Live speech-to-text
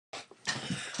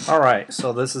Alright,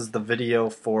 so this is the video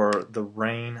for the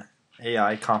Rain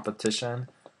AI competition.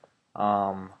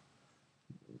 Um,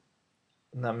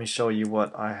 Let me show you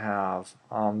what I have.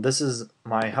 This is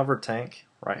my hover tank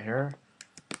right here,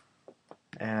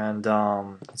 and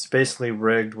it's basically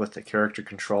rigged with the character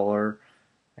controller,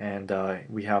 and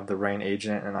we have the Rain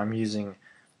agent, and I'm using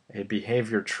a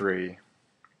behavior tree.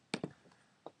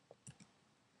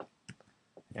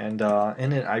 And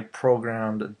in it I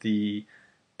programmed the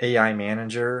AI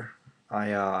manager. I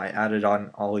added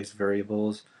on all these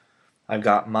variables. I've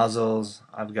got muzzles,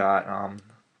 I've got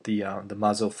the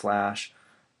muzzle flash,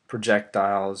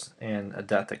 projectiles, and a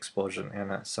death explosion,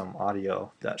 and some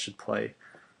audio that should play.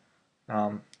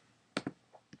 Um,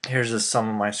 Here's just some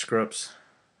of my scripts.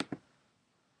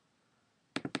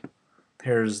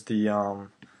 Here's the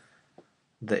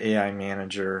AI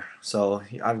manager. So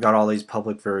I've got all these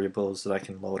public variables that I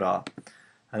can load up,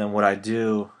 and then what I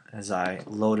do is I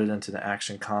load it into the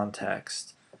action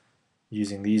context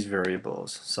using these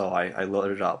variables. So I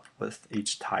load it up with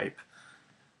each type,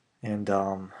 and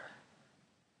I'm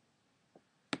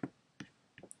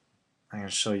going to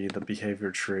show you the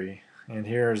behavior tree. And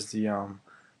here's the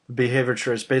behavior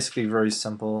tree. Is basically very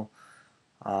simple.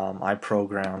 I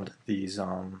programmed these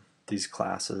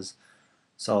classes,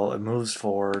 so it moves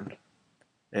forward,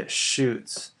 it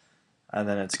shoots, and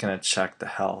then it's going to check the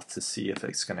health to see if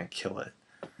it's going to kill it.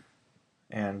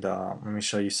 And let me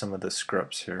show you some of the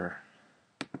scripts here.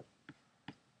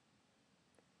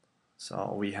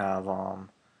 So we have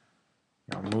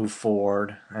move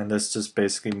forward, and this just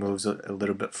basically moves a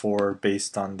little bit forward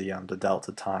based on the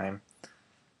delta time.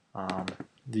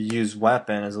 The use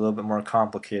weapon is a little bit more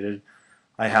complicated.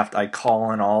 I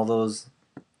call in all those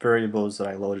variables that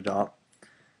I loaded up,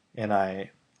 and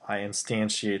I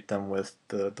instantiate them with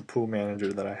the pool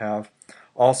manager that I have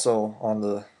also on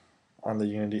the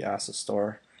Unity Asset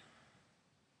Store.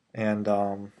 And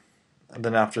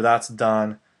then after that's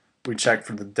done, we check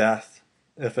for the death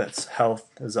if its health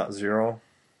is at 0.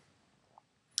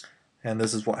 And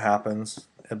this is what happens.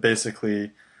 It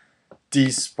basically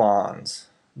despawns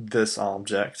this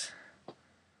object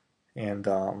and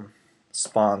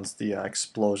spawns the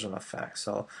explosion effect.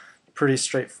 So pretty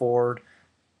straightforward.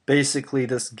 Basically,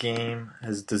 this game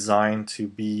is designed to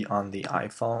be on the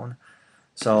iPhone,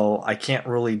 so I can't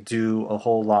really do a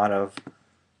whole lot of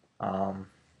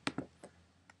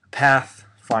path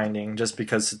finding just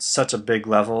because it's such a big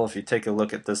level. If you take a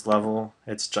look at this level,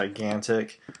 it's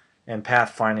gigantic, and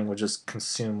path finding would just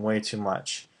consume way too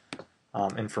much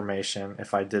information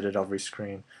if I did it every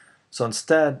screen. So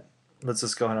instead, let's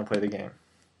just go ahead and play the game.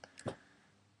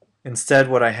 Instead,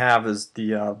 what I have is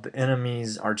the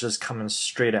enemies are just coming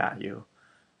straight at you,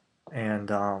 and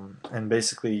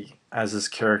basically, as this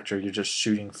character, you're just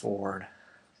shooting forward.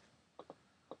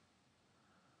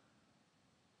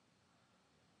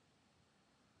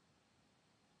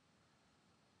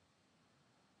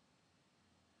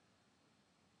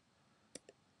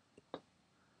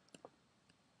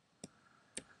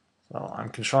 So I'm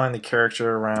controlling the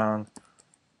character around.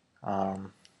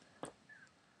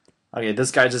 Okay,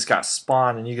 this guy just got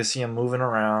spawned, and you can see him moving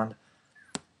around.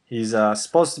 He's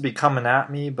supposed to be coming at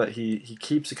me, but he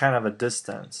keeps kind of a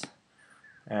distance.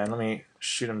 And let me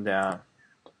shoot him down.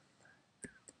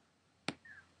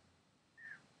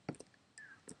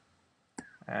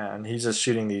 And he's just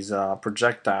shooting these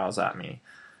projectiles at me.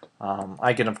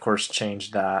 I can, of course,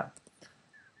 change that.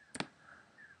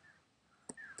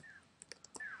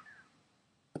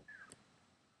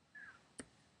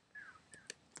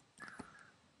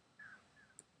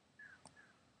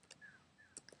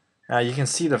 Now you can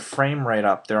see the frame rate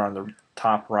up there on the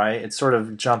top right. It's sort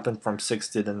of jumping from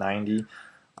 60 to 90,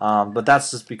 but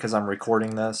that's just because I'm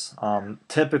recording this.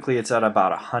 Typically it's at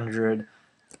about 100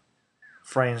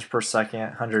 frames per second,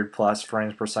 100 plus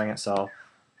frames per second. So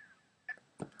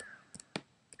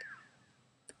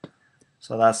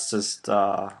that's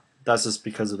just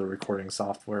because of the recording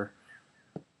software.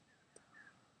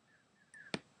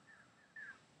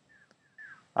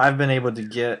 I've been able to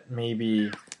get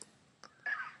maybe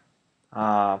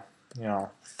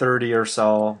 30 or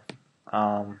so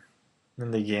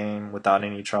in the game without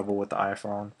any trouble with the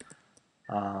iPhone.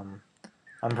 I'm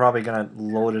probably gonna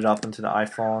load it up into the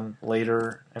iPhone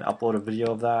later and upload a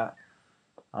video of that,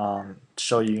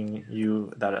 showing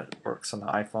you that it works on the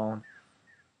iPhone.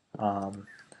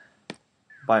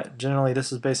 But generally,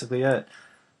 this is basically it.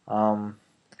 I'm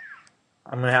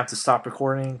gonna have to stop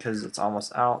recording because it's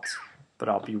almost out, but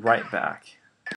I'll be right back.